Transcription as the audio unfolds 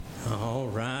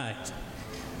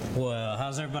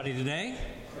How's everybody today?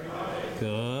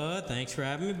 Good. Thanks for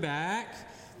having me back.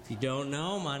 If you don't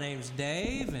know, my name's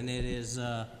Dave, and it is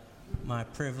my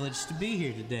privilege to be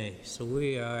here today. So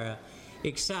we are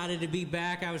excited to be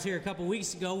back. I was here a couple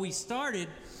weeks ago. We started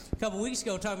a couple weeks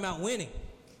ago talking about winning,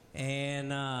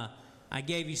 and I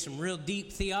gave you some real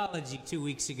deep theology 2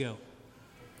 weeks ago.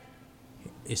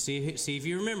 See if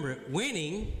you remember it.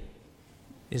 Winning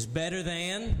is better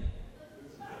than...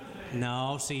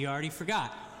 No, see, you already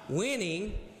forgot.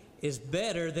 Winning is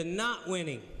better than not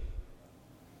winning.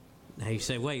 Now you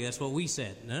say, wait, that's what we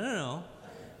said. No.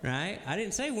 Right? I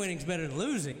didn't say winning's better than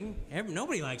losing.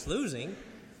 Nobody likes losing.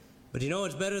 But you know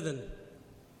what's better than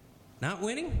not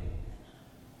winning?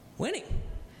 Winning.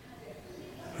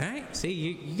 Right? See,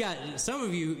 you got some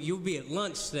of you, you'll be at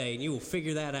lunch today and you will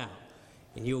figure that out.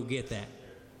 And you'll get that.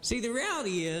 See, the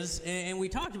reality is, and we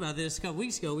talked about this a couple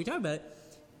weeks ago, we talked about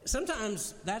it,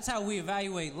 sometimes that's how we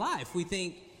evaluate life. We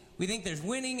think there's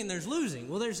winning and there's losing.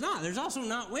 Well, there's not. There's also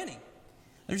not winning.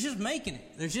 There's just making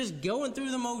it. There's just going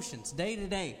through the motions day to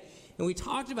day. And we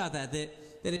talked about that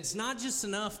it's not just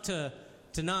enough to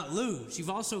not lose.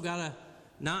 You've also got to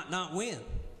not win,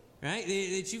 right?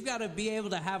 That you've got to be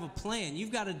able to have a plan.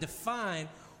 You've got to define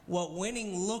what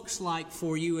winning looks like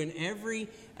for you in every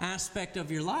aspect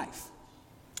of your life.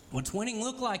 What's winning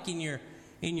look like in your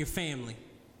family,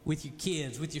 with your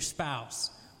kids, with your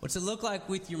spouse? What's it look like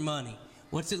with your money?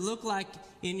 What's it look like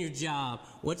in your job?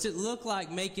 What's it look like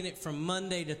making it from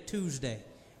Monday to Tuesday?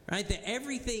 Right? That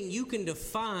everything you can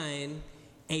define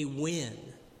a win.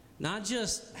 Not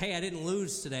just, hey, I didn't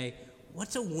lose today.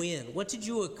 What's a win? What did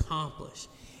you accomplish?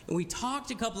 And we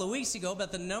talked a couple of weeks ago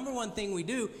about the number one thing we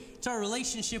do. It's our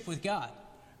relationship with God.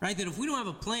 Right? That if we don't have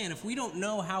a plan, if we don't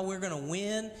know how we're going to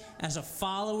win as a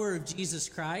follower of Jesus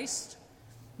Christ,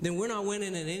 then we're not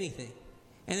winning at anything.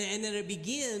 And then it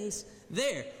begins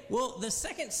there. Well, the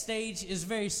second stage is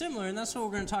very similar, and that's what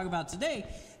we're going to talk about today.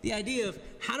 The idea of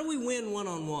how do we win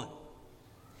one-on-one?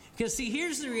 Because, see,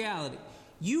 here's the reality.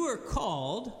 You are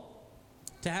called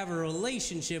to have a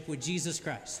relationship with Jesus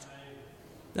Christ.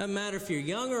 Doesn't matter if you're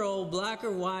young or old, black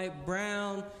or white,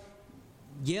 brown,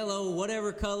 yellow,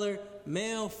 whatever color,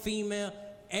 male, female,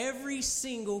 every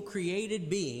single created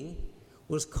being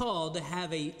was called to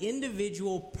have an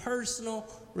individual, personal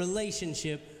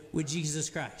relationship with Jesus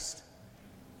Christ.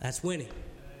 That's winning.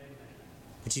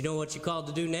 But you know what you're called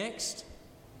to do next?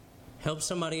 Help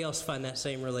somebody else find that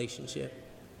same relationship.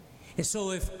 And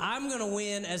so if I'm going to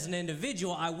win as an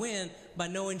individual, I win by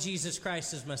knowing Jesus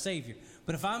Christ as my Savior.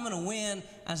 But if I'm going to win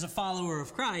as a follower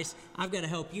of Christ, I've got to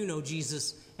help you know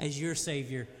Jesus as your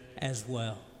Savior as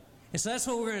well. And so that's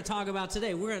what we're going to talk about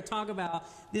today. We're going to talk about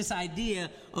this idea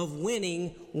of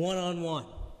winning one-on-one.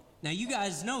 Now, you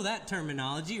guys know that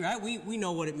terminology, right? We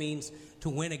know what it means to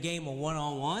win a game of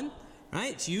one-on-one,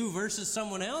 right? It's you versus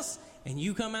someone else, and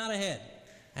you come out ahead.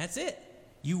 That's it.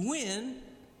 You win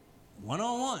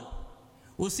one-on-one.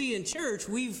 Well, see, in church,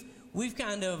 we've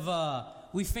kind of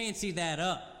we fancied that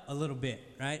up a little bit,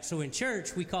 right? So in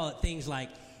church, we call it things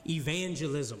like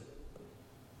evangelism.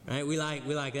 Right? We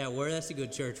like that word. That's a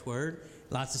good church word.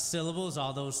 Lots of syllables,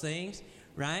 all those things,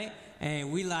 right?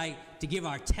 And we like to give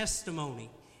our testimony.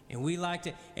 And we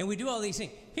do all these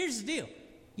things. Here's the deal.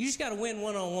 You just got to win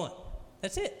one-on-one.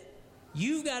 That's it.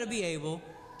 You've got to be able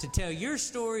to tell your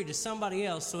story to somebody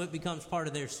else so it becomes part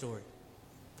of their story.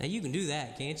 Now, you can do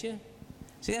that, can't you?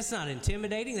 See, that's not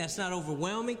intimidating. That's not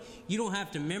overwhelming. You don't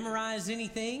have to memorize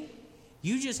anything.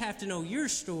 You just have to know your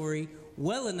story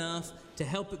well enough to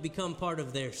help it become part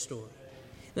of their story.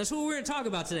 That's what we're going to talk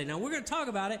about today. Now, we're going to talk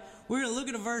about it. We're going to look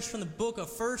at a verse from the book of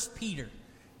 1 Peter.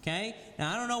 Okay?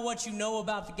 Now, I don't know what you know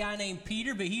about the guy named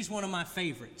Peter, but he's one of my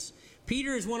favorites.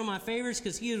 Peter is one of my favorites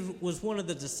because he was one of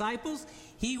the disciples.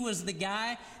 He was the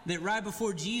guy that right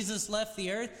before Jesus left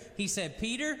the earth, he said,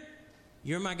 Peter,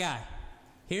 you're my guy.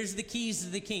 Here's the keys to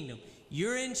the kingdom.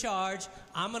 You're in charge.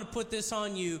 I'm going to put this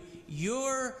on you.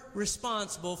 You're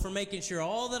responsible for making sure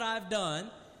all that I've done,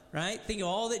 right? Think of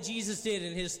all that Jesus did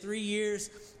in his 3 years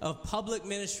of public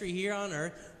ministry here on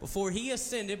earth. Before he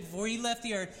ascended, before he left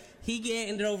the earth, he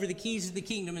handed over the keys to the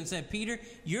kingdom and said, Peter,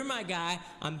 you're my guy.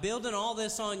 I'm building all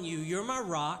this on you. You're my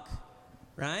rock,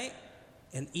 right?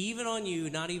 And even on you,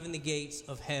 not even the gates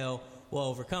of hell will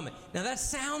overcome it. Now that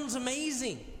sounds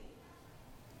amazing.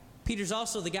 Peter's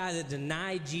also the guy that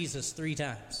denied Jesus 3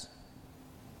 times.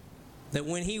 That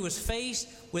when he was faced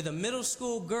with a middle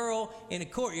school girl in a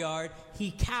courtyard, he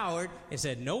cowered and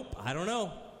said, nope, I don't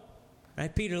know.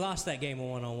 Right? Peter lost that game of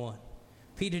one-on-one.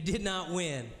 Peter did not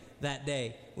win that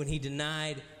day when he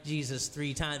denied Jesus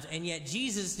 3 times. And yet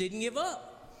Jesus didn't give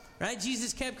up. Right?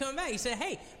 Jesus kept coming back. He said,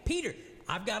 hey, Peter,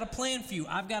 I've got a plan for you.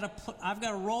 I've got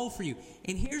a role for you.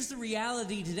 And here's the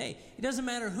reality today. It doesn't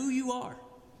matter who you are.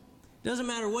 It doesn't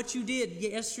matter what you did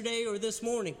yesterday or this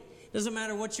morning. It doesn't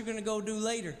matter what you're going to go do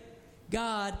later.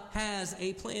 God has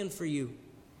a plan for you.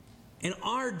 And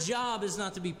our job is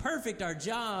not to be perfect. Our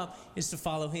job is to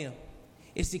follow Him.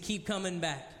 It's to keep coming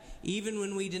back. Even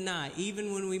when we deny,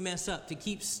 even when we mess up, to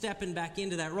keep stepping back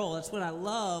into that role. That's what I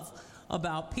love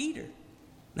about Peter.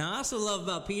 Now, I also love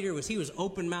about Peter was he was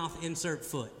open mouth, insert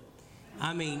foot.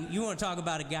 I mean, you want to talk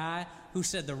about a guy who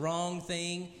said the wrong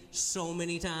thing so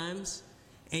many times,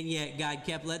 and yet God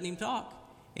kept letting him talk.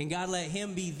 And God let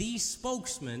him be the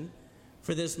spokesman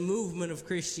for this movement of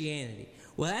Christianity.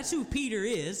 Well, that's who Peter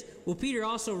is. Well, Peter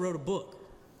also wrote a book.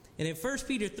 And in 1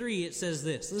 Peter 3, it says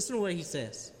this. Listen to what he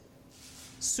says.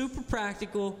 Super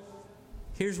practical.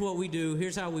 Here's what we do.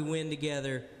 Here's how we win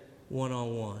together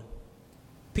one-on-one.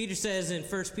 Peter says in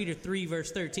 1 Peter 3,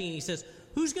 verse 13, he says,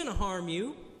 who's going to harm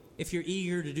you if you're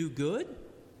eager to do good?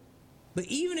 But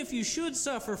even if you should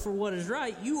suffer for what is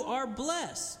right, you are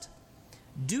blessed.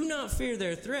 Do not fear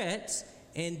their threats,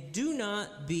 and do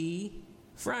not be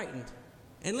frightened.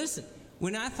 And listen,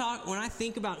 when I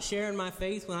think about sharing my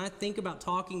faith, when I think about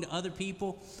talking to other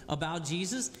people about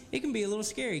Jesus, it can be a little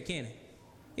scary, can't it?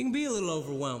 It can be a little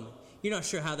overwhelming. You're not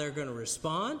sure how they're going to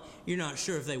respond. You're not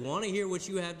sure if they want to hear what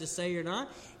you have to say or not.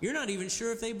 You're not even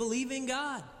sure if they believe in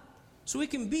God. So it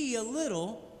can be a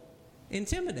little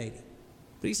intimidating.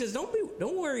 But he says,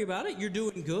 don't worry about it. You're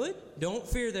doing good. Don't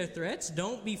fear their threats.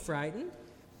 Don't be frightened.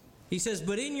 He says,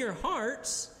 but in your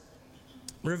hearts,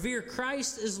 revere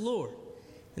Christ as Lord.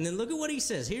 And then look at what he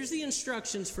says. Here's the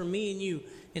instructions for me and you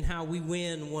in how we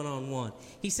win one-on-one.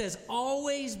 He says,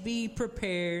 always be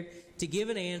prepared to give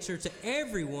an answer to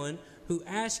everyone who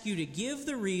asks you to give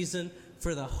the reason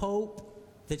for the hope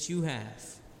that you have.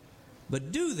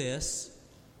 But do this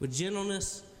with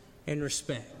gentleness and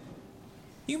respect.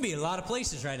 You can be in a lot of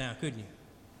places right now, couldn't you?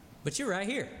 But you're right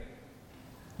here.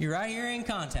 You're right here in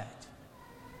contact.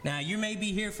 Now, you may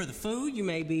be here for the food. You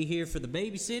may be here for the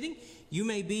babysitting. You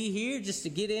may be here just to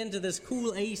get into this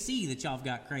cool AC that y'all have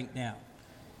got cranked down.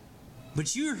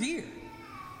 But you're here.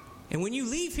 And when you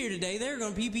leave here today, there are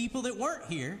going to be people that weren't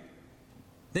here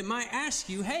that might ask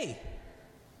you, hey,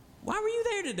 why were you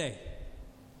there today?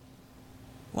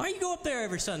 Why you go up there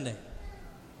every Sunday?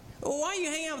 Well, why you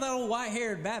hang out with that old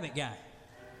white-haired Babbitt guy?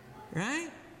 Right?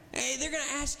 Hey, they're going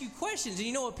to ask you questions. And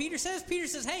you know what Peter says? Peter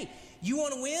says, hey, you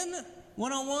want to win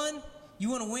one-on-one? You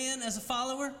want to win as a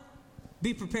follower?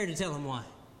 Be prepared to tell them why.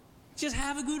 Just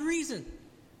have a good reason.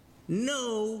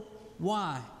 Know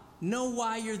why. Know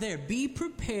why you're there. Be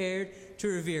prepared to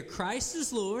revere Christ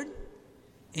as Lord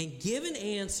and give an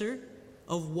answer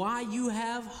of why you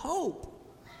have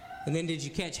hope. And then did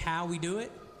you catch how we do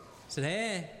it? Said,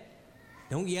 hey,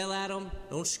 don't yell at them.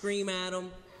 Don't scream at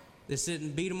them. Just sit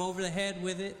and beat them over the head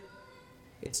with it.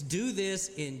 It's do this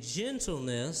in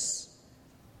gentleness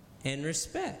and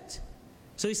respect.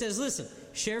 So he says, listen,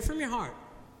 share from your heart.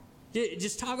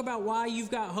 Just talk about why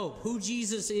you've got hope, who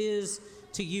Jesus is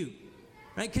to you.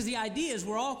 Right? Because the idea is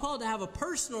we're all called to have a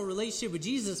personal relationship with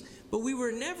Jesus, but we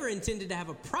were never intended to have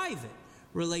a private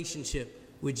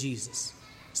relationship with Jesus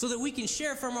so that we can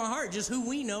share from our heart just who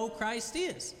we know Christ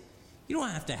is. You don't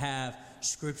have to have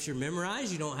Scripture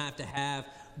memorized. You don't have to have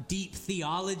deep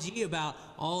theology about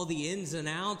all the ins and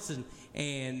outs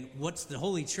and what's the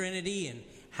Holy Trinity and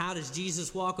how does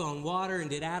Jesus walk on water and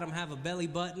did Adam have a belly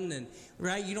button? And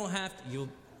right, you don't have to.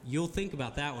 You'll think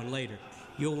about that one later.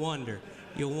 You'll wonder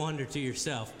to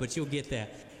yourself, but you'll get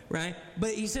that, right?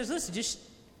 But he says, listen, just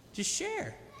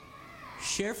share.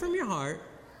 Share from your heart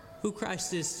who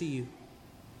Christ is to you,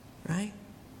 right?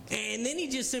 And then he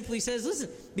just simply says, listen,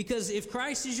 because if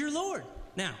Christ is your Lord.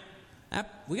 Now,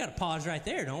 we got to pause right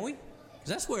there, don't we? Because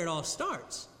that's where it all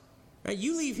starts, right?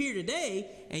 You leave here today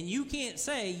and you can't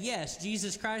say, yes,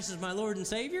 Jesus Christ is my Lord and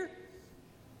Savior.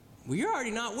 Well, you're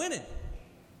already not winning.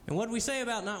 And what do we say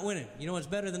about not winning? You know what's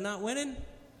better than not winning?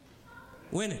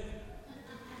 Winning.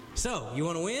 So, you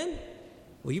want to win?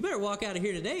 Well, you better walk out of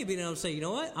here today being able to say, you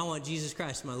know what? I want Jesus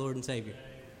Christ, my Lord and Savior.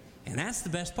 And that's the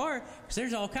best part, because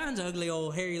there's all kinds of ugly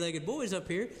old hairy-legged boys up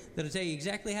here that'll tell you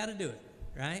exactly how to do it,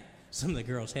 right? Some of the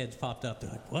girls' heads popped up.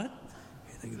 They're like, what?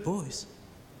 Hairy-legged boys.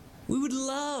 We would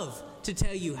love to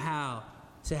tell you how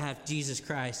to have Jesus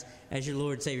Christ as your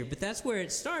Lord and Savior. But that's where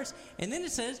it starts. And then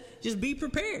it says, just be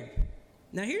prepared.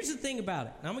 Now, here's the thing about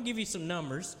it. Now, I'm going to give you some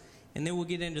numbers, and then we'll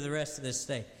get into the rest of this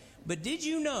today. But did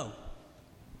you know,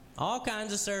 all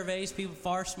kinds of surveys, people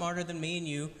far smarter than me and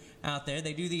you, out there.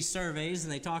 They do these surveys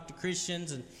and they talk to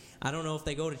Christians, and I don't know if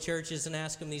they go to churches and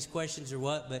ask them these questions or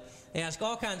what, but they ask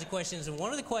all kinds of questions. And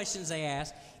one of the questions they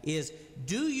ask is,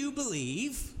 do you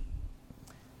believe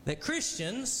that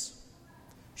Christians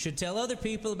should tell other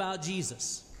people about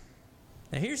Jesus?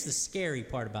 Now, here's the scary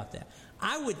part about that.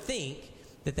 I would think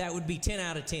that would be 10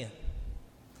 out of 10.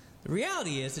 The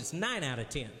reality is it's 9 out of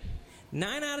 10.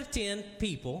 9 out of 10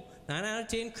 people, 9 out of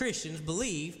 10 Christians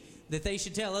believe that they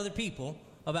should tell other people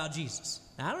about Jesus.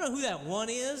 Now, I don't know who that one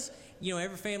is. You know,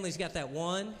 every family's got that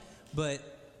one, but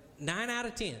 9 out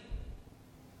of 10.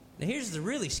 Now, here's the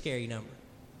really scary number.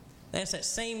 That's that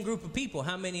same group of people.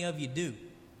 How many of you do?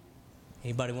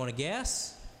 Anybody want to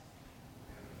guess?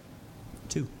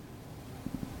 2.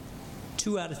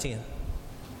 2 out of 10.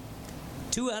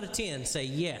 2 out of 10 say,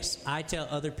 yes, I tell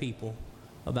other people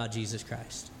about Jesus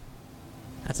Christ.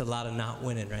 That's a lot of not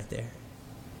winning right there.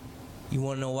 You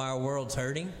want to know why our world's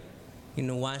hurting? You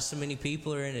know why so many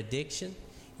people are in addiction?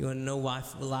 You want to know why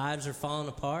lives are falling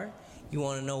apart? You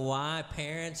want to know why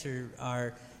parents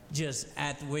are just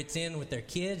at the wit's end with their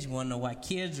kids? You want to know why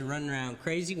kids are running around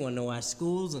crazy? You want to know why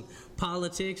schools and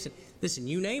politics? Listen,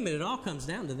 you name it, it all comes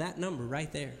down to that number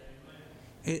right there.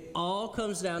 It all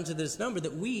comes down to this number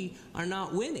that we are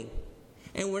not winning.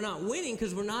 And we're not winning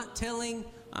because we're not telling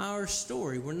our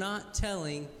story. We're not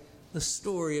telling the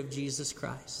story of Jesus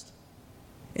Christ.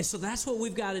 And so that's what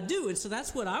we've got to do. And so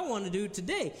that's what I want to do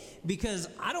today, because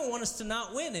I don't want us to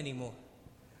not win anymore.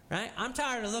 Right? I'm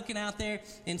tired of looking out there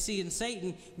and seeing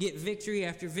Satan get victory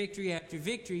after victory after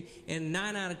victory, and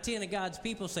 9 out of 10 of God's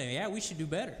people saying, yeah, we should do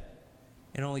better.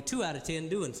 And only 2 out of 10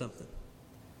 doing something.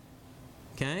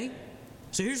 Okay?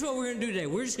 So here's what we're going to do today.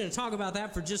 We're just going to talk about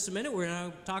that for just a minute. We're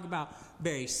going to talk about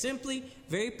very simply,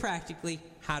 very practically,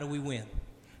 how do we win?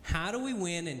 How do we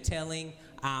win in telling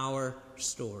our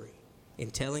story?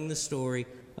 In telling the story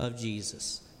of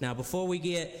Jesus. Now, before we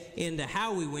get into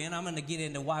how we win, I'm going to get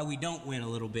into why we don't win a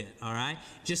little bit, all right?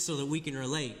 Just so that we can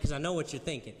relate, because I know what you're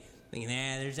thinking.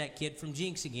 There's that kid from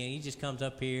Jinx again. He just comes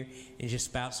up here and just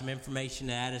spouts some information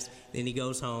at us. Then he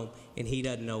goes home and he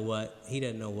doesn't know what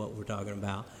we're talking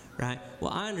about, right?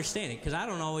 Well, I understand it, because I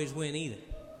don't always win either.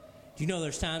 Do you know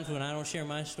there's times when I don't share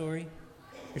my story?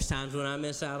 There's times when I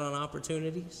miss out on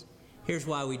opportunities. Here's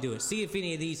why we do it. See if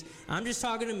any of these, I'm just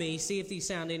talking to me, see if these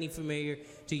sound any familiar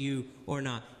to you or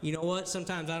not. You know what?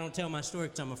 Sometimes I don't tell my story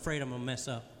because I'm afraid I'm going to mess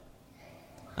up.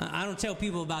 I don't tell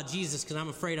people about Jesus because I'm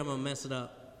afraid I'm going to mess it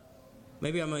up.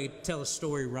 Maybe I'm going to tell a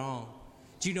story wrong.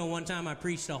 Do you know one time I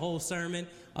preached a whole sermon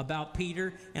about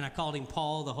Peter and I called him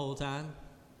Paul the whole time?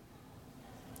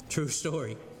 True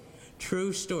story.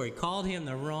 True story. Called him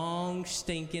the wrong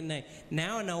stinking name.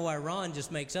 Now I know why Ron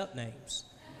just makes up names.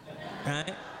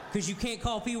 Right? Because you can't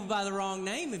call people by the wrong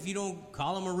name if you don't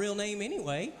call them a real name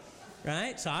anyway.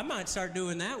 Right? So I might start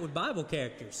doing that with Bible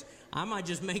characters. I might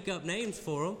just make up names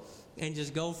for them and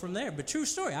just go from there. But true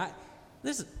story.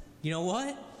 Listen, you know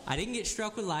what? I didn't get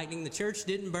struck with lightning. The church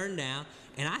didn't burn down.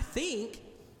 And I think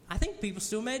people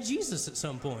still met Jesus at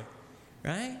some point.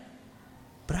 Right?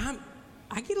 But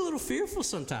I get a little fearful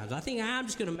sometimes. I think I'm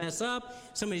just going to mess up.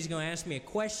 Somebody's going to ask me a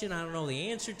question I don't know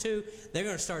the answer to. They're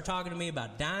going to start talking to me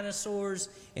about dinosaurs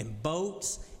and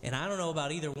boats. And I don't know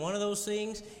about either one of those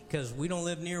things because we don't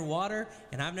live near water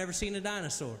and I've never seen a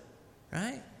dinosaur.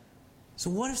 Right?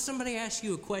 So what if somebody asks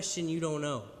you a question you don't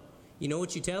know? You know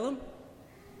what you tell them?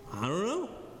 I don't know.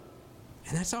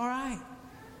 And that's all right.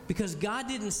 Because God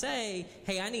didn't say,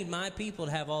 hey, I need my people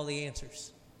to have all the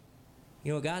answers.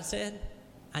 You know what God said?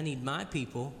 I need my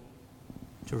people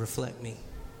to reflect me.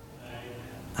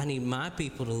 I need my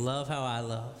people to love how I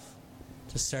love,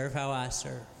 to serve how I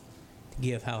serve, to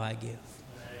give how I give.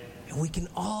 And we can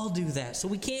all do that. So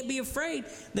we can't be afraid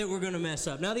that we're going to mess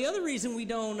up. Now, the other reason we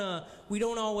don't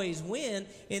always win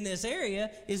in this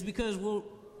area is because, well,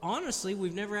 honestly,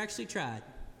 we've never actually tried.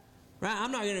 Right?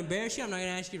 I'm not going to embarrass you. I'm not going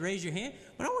to ask you to raise your hand.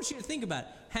 But I want you to think about it.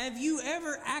 Have you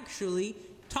ever actually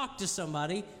talked to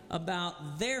somebody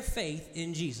about their faith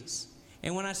in Jesus?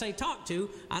 And when I say talk to,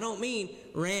 I don't mean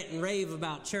rant and rave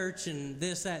about church and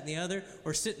this, that, and the other,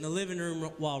 or sit in the living room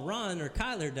while Ron or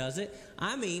Kyler does it.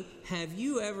 I mean, have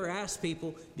you ever asked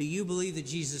people, do you believe that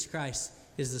Jesus Christ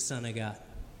is the Son of God?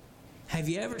 Have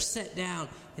you ever sat down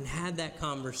and had that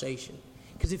conversation?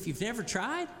 Because if you've never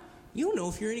tried, you don't know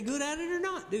if you're any good at it or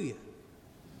not, do you?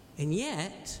 And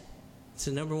yet, it's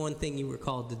the number one thing you were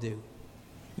called to do.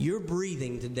 You're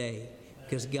breathing today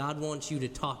because God wants you to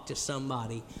talk to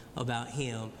somebody about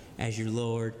Him as your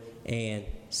Lord and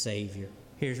Savior.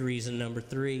 Here's reason number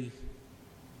 3.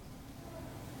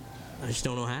 I just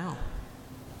don't know how.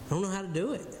 I don't know how to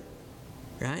do it.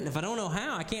 Right? And if I don't know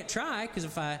how, I can't try, because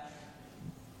if I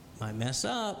might mess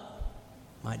up.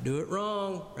 Might do it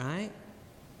wrong, right?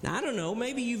 Now, I don't know.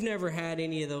 Maybe you've never had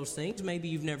any of those things. Maybe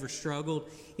you've never struggled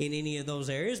in any of those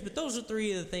areas. But those are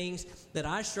three of the things that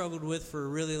I struggled with for a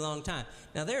really long time.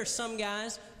 Now, there are some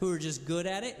guys who are just good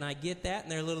at it, and I get that,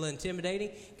 and they're a little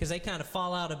intimidating because they kind of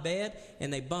fall out of bed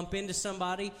and they bump into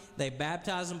somebody. They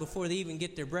baptize them before they even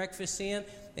get their breakfast in,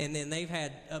 and then they've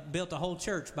had built a whole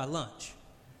church by lunch.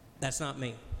 That's not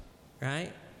me,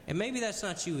 right? And maybe that's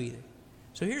not you either.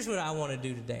 So here's what I want to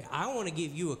do today. I want to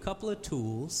give you a couple of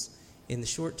tools in the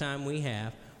short time we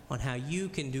have on how you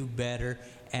can do better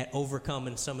at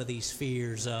overcoming some of these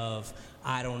fears of,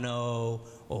 I don't know,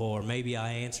 or maybe I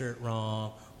answer it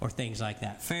wrong, or things like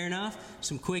that. Fair enough?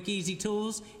 Some quick, easy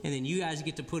tools, and then you guys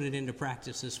get to put it into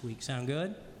practice this week. Sound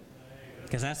good?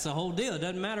 Because that's the whole deal. It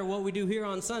doesn't matter what we do here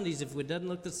on Sundays if it doesn't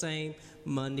look the same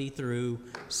Monday through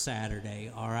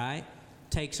Saturday, all right?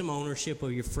 Take some ownership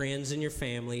of your friends and your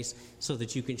families so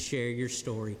that you can share your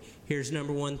story. Here's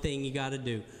number one thing you got to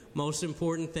do. Most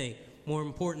important thing, more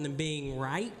important than being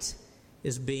right,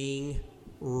 is being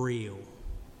real.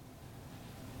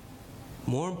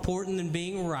 More important than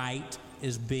being right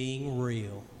is being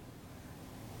real.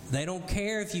 They don't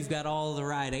care if you've got all the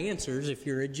right answers if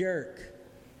you're a jerk.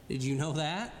 Did you know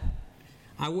that?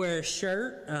 I wear a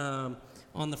shirt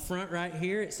on the front right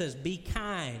here. It says, be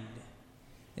kind.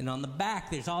 And on the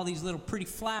back, there's all these little pretty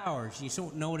flowers. You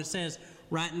don't know what it says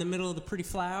right in the middle of the pretty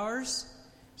flowers?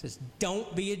 It says,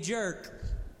 don't be a jerk.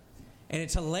 And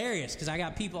it's hilarious because I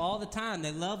got people all the time.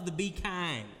 They love to be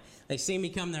kind. They see me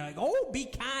come, they're like, oh, be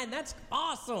kind. That's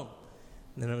awesome.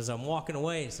 And then as I'm walking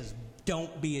away, it says,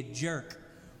 don't be a jerk,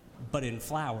 but in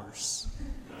flowers.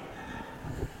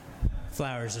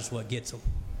 Flowers is what gets them.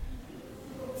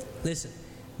 Listen,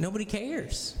 nobody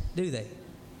cares, do they?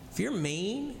 If you're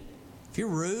mean, if you're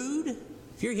rude,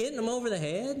 if you're hitting them over the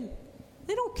head,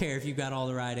 they don't care if you've got all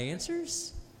the right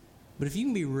answers. But if you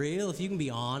can be real, if you can be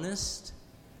honest,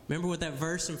 remember what that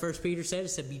verse in 1 Peter said? It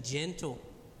said, be gentle,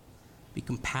 be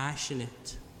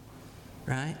compassionate,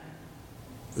 right?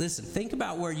 Listen, think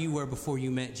about where you were before you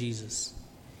met Jesus.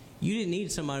 You didn't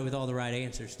need somebody with all the right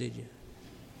answers, did you?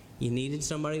 You needed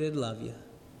somebody that'd love you.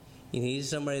 You needed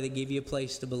somebody that'd give you a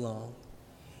place to belong.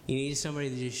 You needed somebody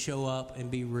to just show up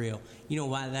and be real. You know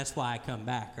why? That's why I come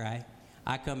back, right?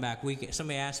 I come back.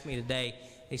 Somebody asked me today,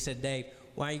 they said, Dave,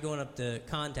 why are you going up to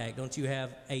Contact? Don't you have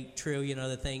 8 trillion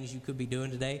other things you could be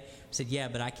doing today? I said, yeah,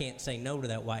 but I can't say no to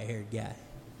that white-haired guy,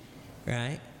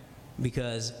 right?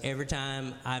 Because every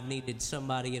time I've needed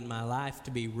somebody in my life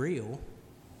to be real,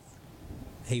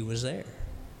 he was there.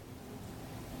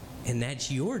 And that's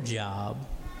your job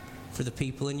for the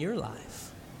people in your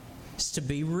life. It's to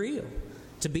be real,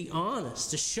 to be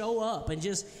honest, to show up and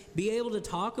just be able to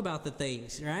talk about the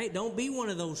things, right? Don't be one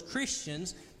of those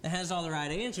Christians that has all the right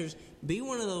answers. Be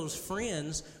one of those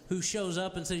friends who shows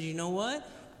up and says, you know what?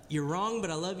 You're wrong,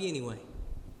 but I love you anyway.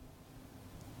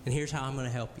 And here's how I'm going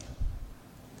to help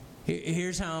you.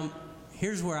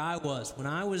 Here's where I was. When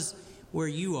I was where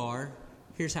you are,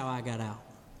 here's how I got out.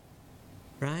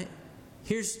 Right?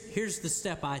 Here's the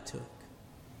step I took.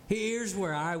 Here's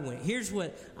where I went. Here's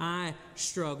what I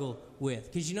struggle with.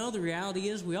 Because you know the reality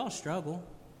is we all struggle.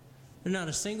 There's not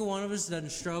a single one of us that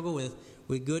doesn't struggle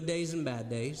with good days and bad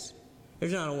days.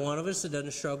 There's not a one of us that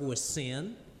doesn't struggle with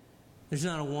sin. There's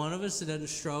not a one of us that doesn't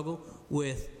struggle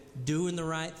with doing the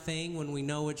right thing when we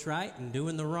know it's right and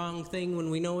doing the wrong thing when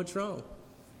we know it's wrong.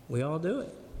 We all do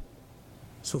it.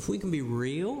 So if we can be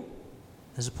real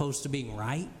as opposed to being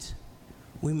right,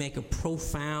 we make a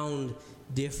profound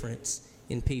difference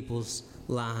in people's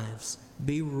lives.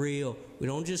 Be real. We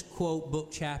don't just quote book,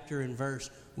 chapter, and verse.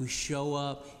 We show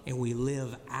up and we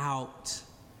live out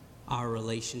our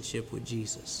relationship with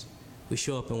Jesus. We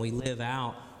show up and we live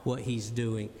out what he's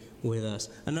doing with us.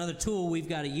 Another tool we've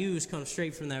got to use comes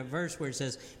straight from that verse where it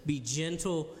says, be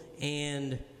gentle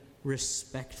and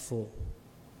respectful.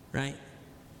 Right?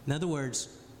 In other words,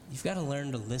 you've got to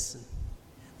learn to listen.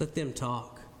 Let them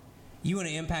talk. You want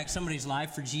to impact somebody's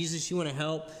life for Jesus, you want to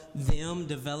help them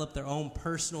develop their own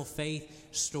personal faith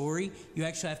story, you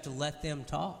actually have to let them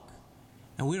talk.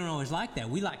 And we don't always like that.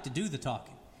 We like to do the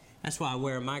talking. That's why I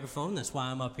wear a microphone. That's why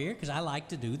I'm up here, because I like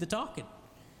to do the talking.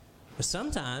 But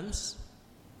sometimes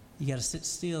you got to sit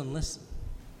still and listen.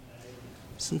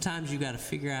 Sometimes you got to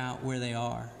figure out where they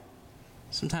are.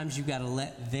 Sometimes you got to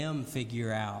let them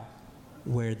figure out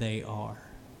where they are,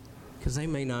 because they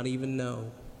may not even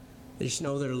know. They just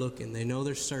know they're looking. They know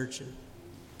they're searching.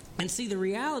 And see, the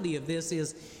reality of this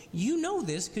is you know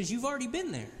this because you've already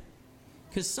been there.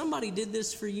 Because somebody did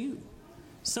this for you.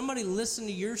 Somebody listened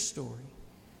to your story.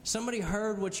 Somebody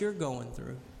heard what you're going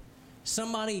through.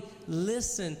 Somebody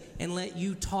listen and let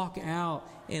you talk out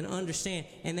and understand.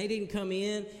 And they didn't come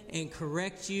in and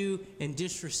correct you and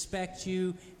disrespect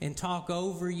you and talk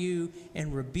over you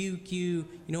and rebuke you.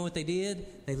 You know what they did?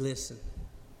 They listened.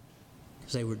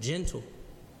 Because they were gentle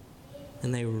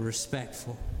and they were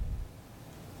respectful.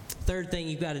 Third thing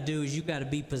you've got to do is you've got to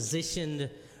be positioned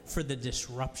for the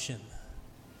disruption.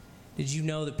 Did you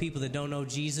know that people that don't know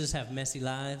Jesus have messy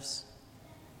lives?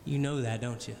 You know that,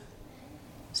 don't you?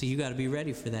 So you got to be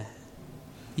ready for that.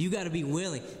 You got to be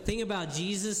willing. Think about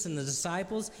Jesus and the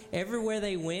disciples. Everywhere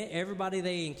they went, everybody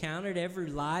they encountered, every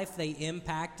life they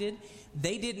impacted,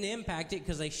 they didn't impact it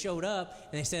because they showed up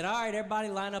and they said, all right, everybody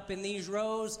line up in these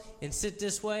rows and sit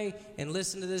this way and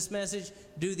listen to this message.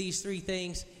 Do these 3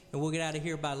 things and we'll get out of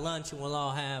here by lunch and we'll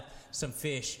all have some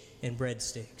fish and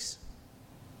breadsticks.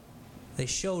 They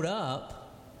showed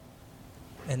up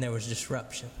and there was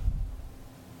disruption.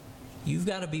 You've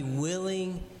got to be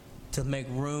willing to make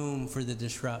room for the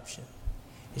disruption.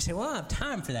 You say, well, I don't have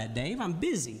time for that, Dave. I'm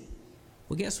busy.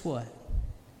 Well, guess what?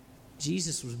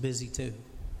 Jesus was busy too.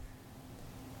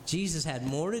 Jesus had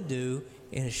more to do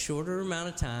in a shorter amount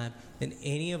of time than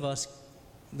any of us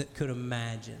that could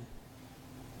imagine.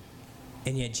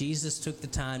 And yet Jesus took the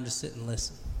time to sit and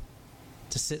listen,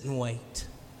 to sit and wait,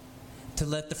 to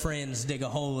let the friends dig a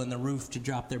hole in the roof to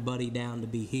drop their buddy down to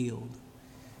be healed,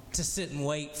 to sit and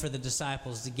wait for the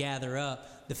disciples to gather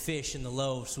up the fish and the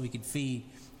loaves so we could feed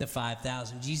the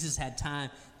 5,000. Jesus had time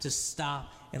to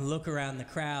stop and look around the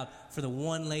crowd for the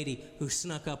one lady who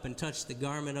snuck up and touched the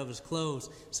garment of his clothes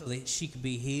so that she could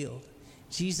be healed.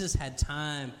 Jesus had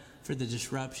time for the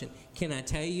disruption. Can I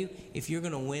tell you, if you're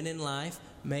going to win in life,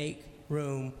 make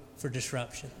room for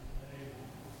disruption.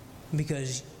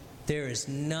 Because there is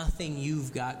nothing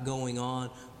you've got going on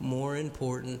more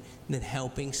important than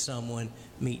helping someone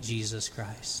meet Jesus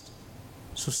Christ.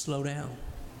 So slow down.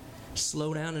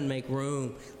 Slow down and make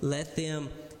room. Let them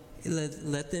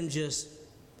just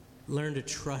learn to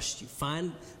trust you.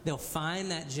 They'll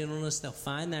find that gentleness, they'll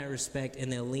find that respect, and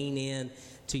they'll lean in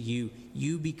to you.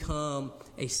 You become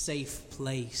a safe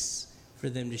place for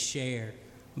them to share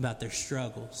about their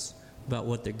struggles, about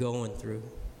what they're going through.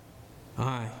 All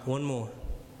right, one more.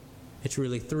 It's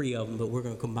really 3 of them, but we're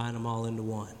going to combine them all into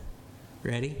one.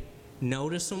 Ready?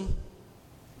 Notice them,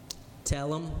 tell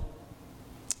them,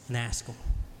 and ask them.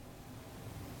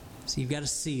 So you've got to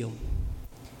see them.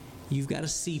 You've got to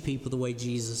see people the way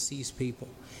Jesus sees people.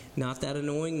 Not that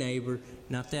annoying neighbor,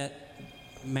 not that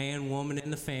man, woman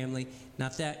in the family,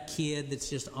 not that kid that's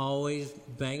just always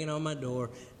banging on my door,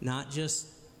 not just,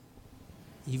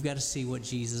 you've got to see what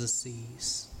Jesus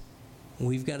sees.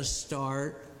 We've got to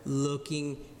start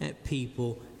looking at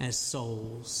people as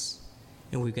souls.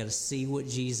 And we've got to see what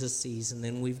Jesus sees, and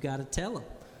then we've got to tell them,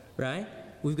 right?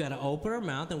 We've got to open our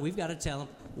mouth, and we've got to tell them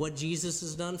what Jesus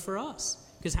has done for us.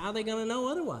 Because how are they going to know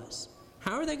otherwise?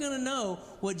 How are they going to know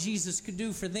what Jesus could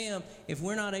do for them if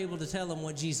we're not able to tell them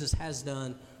what Jesus has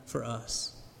done for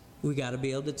us? We got to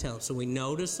be able to tell them. So we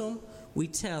notice them, we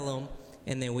tell them,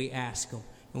 and then we ask them.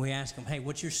 And we ask them, hey,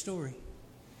 what's your story?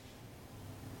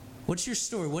 What's your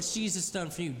story? What's Jesus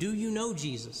done for you? Do you know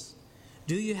Jesus?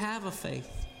 Do you have a faith?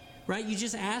 Right? You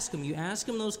just ask them. You ask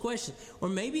them those questions. Or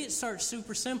maybe it starts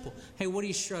super simple. Hey, what are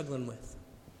you struggling with?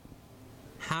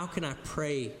 How can I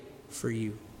pray for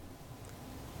you?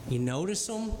 You notice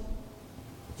them,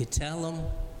 you tell them,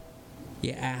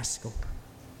 you ask them.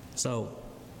 So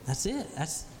that's it.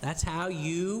 That's how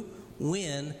you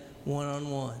win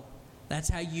one-on-one. That's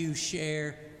how you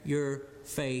share your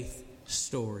faith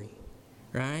story,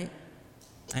 right?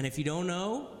 And if you don't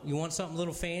know, you want something a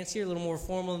little fancier, a little more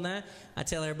formal than that, I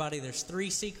tell everybody there's 3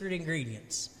 secret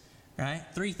ingredients, right?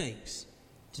 3 things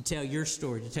to tell your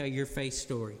story, to tell your faith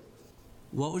story.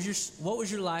 What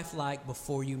was your life like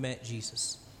before you met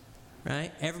Jesus?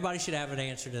 Right? Everybody should have an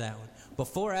answer to that one.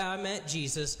 Before I met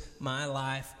Jesus, my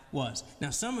life was. Now,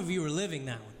 some of you are living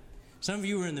that one. Some of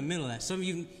you are in the middle of that. Some of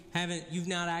you you've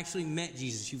not actually met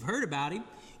Jesus. You've heard about him.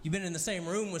 You've been in the same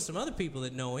room with some other people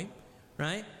that know him,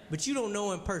 right? But you don't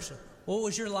know him personally. What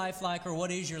was your life like, or what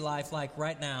is your life like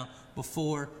right now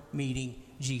before meeting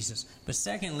Jesus? But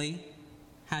secondly,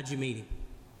 how'd you meet him?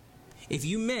 If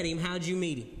you met him, how'd you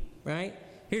meet him? Right?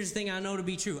 Here's the thing I know to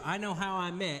be true. I know how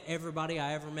I met everybody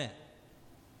I ever met.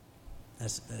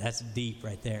 That's deep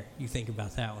right there. You think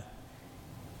about that one.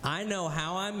 I know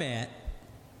how I met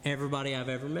everybody I've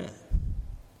ever met.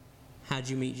 How'd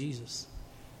you meet Jesus?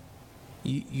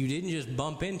 You didn't just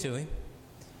bump into him.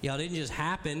 Y'all didn't just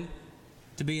happen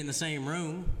to be in the same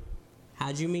room.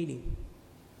 How'd you meet him?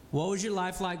 What was your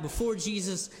life like before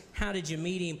Jesus? How did you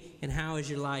meet him? And how has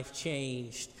your life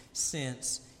changed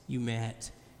since you met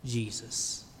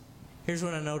Jesus? Here's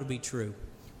what I know to be true.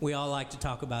 We all like to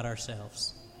talk about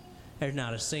ourselves. There's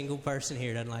not a single person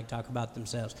here that doesn't like to talk about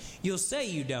themselves. You'll say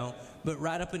you don't, but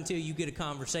right up until you get a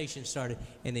conversation started,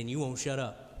 and then you won't shut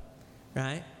up,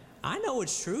 right? I know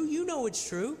it's true. You know it's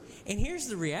true. And here's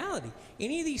the reality.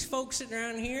 Any of these folks sitting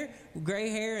around here with gray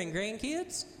hair and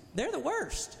grandkids, they're the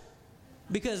worst.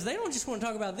 Because they don't just want to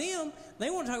talk about them. They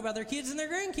want to talk about their kids and their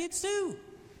grandkids too.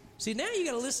 See, now you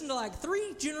got to listen to like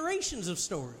 3 generations of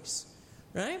stories,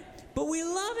 right? But we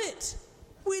love it.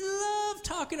 We love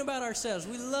talking about ourselves.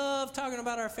 We love talking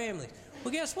about our families.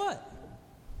 Well, guess what?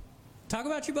 Talk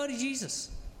about your buddy Jesus.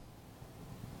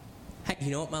 Hey,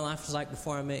 you know what my life was like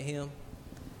before I met him?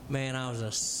 Man, I was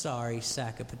a sorry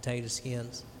sack of potato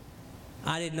skins.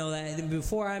 I didn't know that.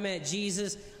 Before I met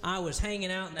Jesus, I was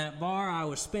hanging out in that bar. I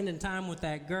was spending time with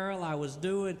that girl. I was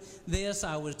doing this.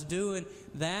 I was doing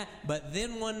that. But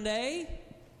then one day,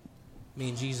 me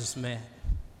and Jesus met.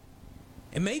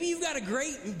 And maybe you've got a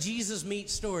great Jesus meet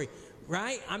story,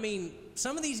 right? I mean,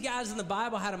 some of these guys in the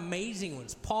Bible had amazing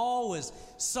ones. Paul was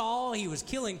Saul. He was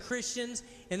killing Christians.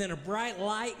 And then a bright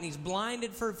light, and he's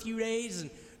blinded for a few days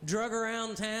and drug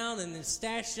around town and then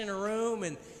stashed in a room.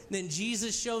 And then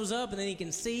Jesus shows up, and then he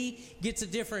can see, gets a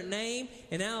different name,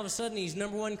 and now all of a sudden he's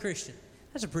 #1 Christian.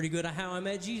 That's a pretty good How I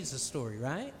Met Jesus story,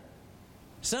 right?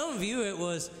 Some of you, it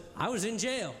was, I was in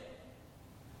jail.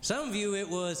 Some of you, it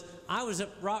was, I was at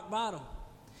rock bottom.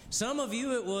 Some of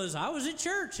you, it was, I was at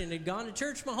church and had gone to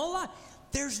church my whole life.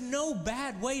 There's no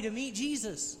bad way to meet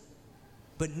Jesus,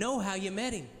 but know how you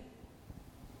met him.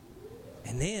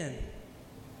 And then,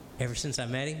 ever since I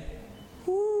met him,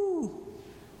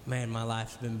 man, my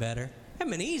life's been better.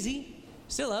 Hasn't been easy.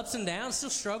 Still ups and downs. Still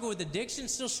struggle with addiction.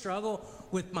 Still struggle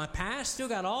with my past. Still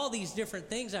got all these different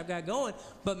things I've got going.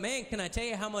 But man, can I tell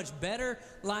you how much better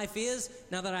life is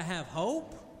now that I have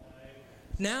hope?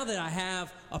 Now that I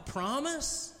have a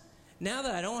promise? Now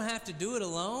that I don't have to do it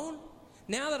alone?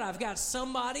 Now that I've got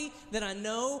somebody that I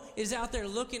know is out there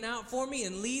looking out for me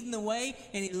and leading the way,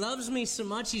 and he loves me so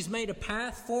much, he's made a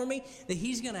path for me that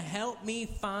he's going to help me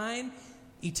find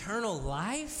eternal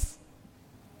life,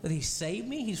 that he saved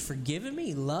me, he's forgiven me,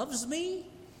 he loves me,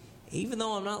 even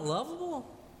though I'm not lovable.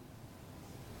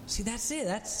 See, that's it.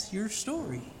 That's your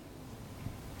story.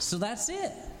 So that's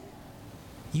it.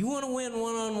 You want to win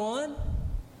one-on-one?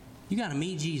 You got to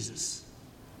meet Jesus.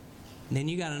 And then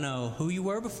you got to know who you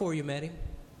were before you met him,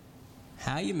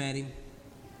 how you met him,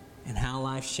 and how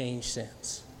life's changed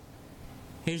since.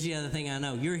 Here's the other thing I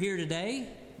know. You're here today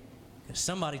because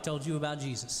somebody told you about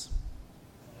Jesus.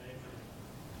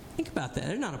 Think about that.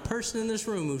 There's not a person in this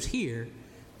room who's here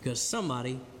because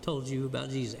somebody told you about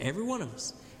Jesus. Every one of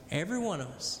us. Every one of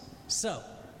us. So,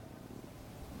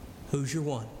 who's your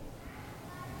one?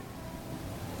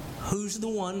 Who's the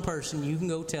one person you can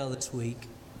go tell this week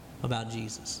about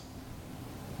Jesus?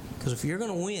 Because if you're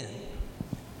going to win,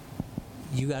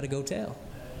 you got to go tell.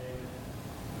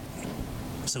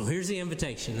 So here's the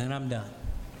invitation, then I'm done.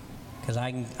 Because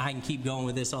I can keep going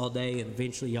with this all day, and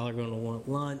eventually y'all are going to want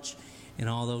lunch and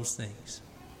all those things.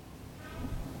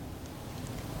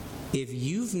 If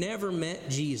you've never met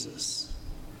Jesus,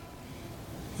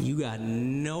 you got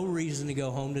no reason to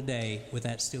go home today with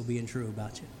that still being true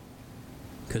about you.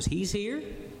 Because he's here,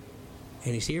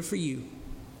 and he's here for you.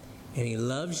 And he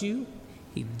loves you.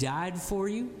 He died for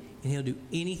you. And he'll do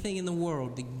anything in the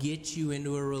world to get you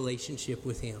into a relationship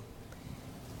with him.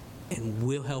 And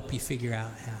we'll help you figure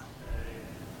out how.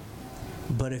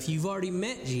 But if you've already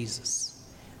met Jesus,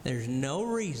 there's no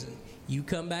reason you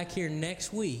come back here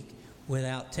next week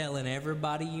without telling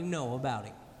everybody you know about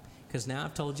him. Because now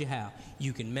I've told you how.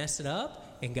 You can mess it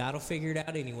up, and God will figure it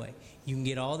out anyway. You can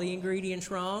get all the ingredients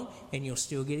wrong, and you'll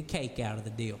still get a cake out of the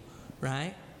deal.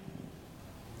 Right?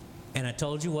 And I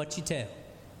told you what you tell.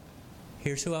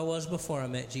 Here's who I was before I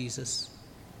met Jesus.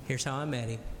 Here's how I met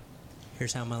him.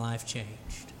 Here's how my life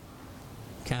changed.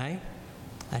 Okay?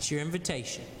 That's your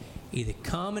invitation. Either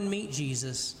come and meet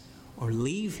Jesus, or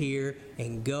leave here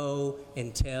and go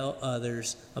and tell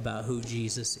others about who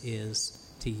Jesus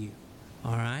is to you.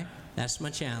 All right? That's my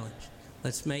challenge.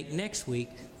 Let's make next week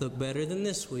look better than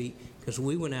this week, because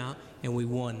we went out and we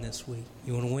won this week.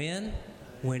 You want to win?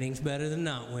 Winning's better than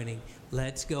not winning.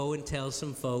 Let's go and tell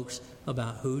some folks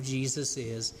about who Jesus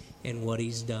is and what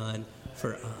he's done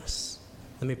for us.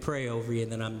 Let me pray over you,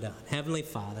 and then I'm done. Heavenly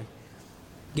Father,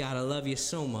 God, I love you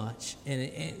so much.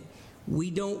 And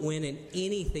we don't win in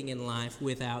anything in life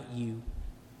without you.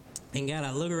 And God,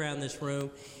 I look around this room,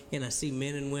 and I see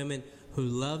men and women who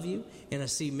love you, and I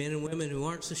see men and women who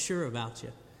aren't so sure about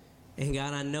you. And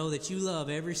God, I know that you love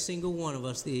every single one of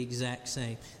us the exact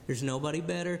same. There's nobody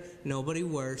better, nobody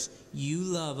worse. You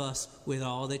love us with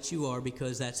all that you are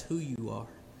because that's who you are.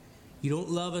 You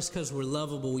don't love us because we're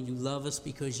lovable. You love us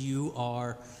because you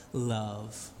are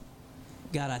love.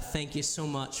 God, I thank you so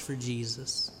much for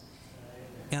Jesus.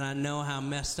 And I know how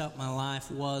messed up my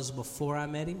life was before I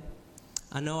met him.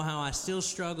 I know how I still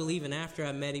struggle even after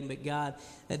I met him, but God,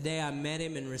 the day I met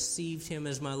him and received him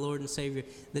as my Lord and Savior,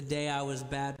 the day I was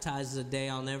baptized, the day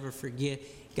I'll never forget.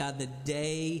 God, the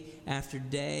day after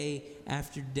day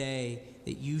after day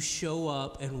that you show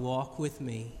up and walk with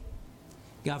me.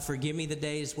 God, forgive me the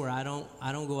days where I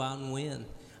don't go out and win.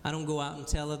 I don't go out and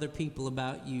tell other people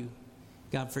about you.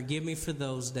 God, forgive me for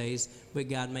those days, but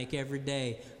God, make every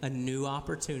day a new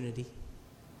opportunity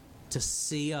to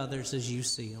see others as you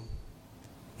see them.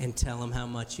 And tell them how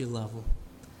much you love them.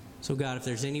 So God, if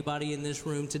there's anybody in this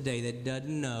room today that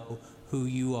doesn't know who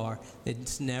you are,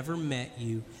 that's never met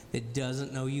you, that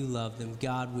doesn't know you love them,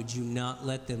 God, would you not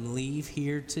let them leave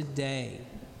here today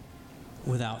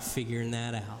without figuring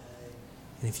that out?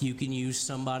 And if you can use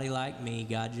somebody like me,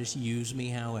 God, just use me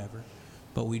however.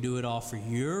 But we do it all for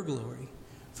your glory,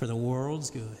 for the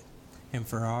world's good, and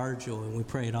for our joy. And we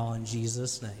pray it all in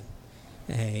Jesus' name.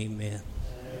 Amen.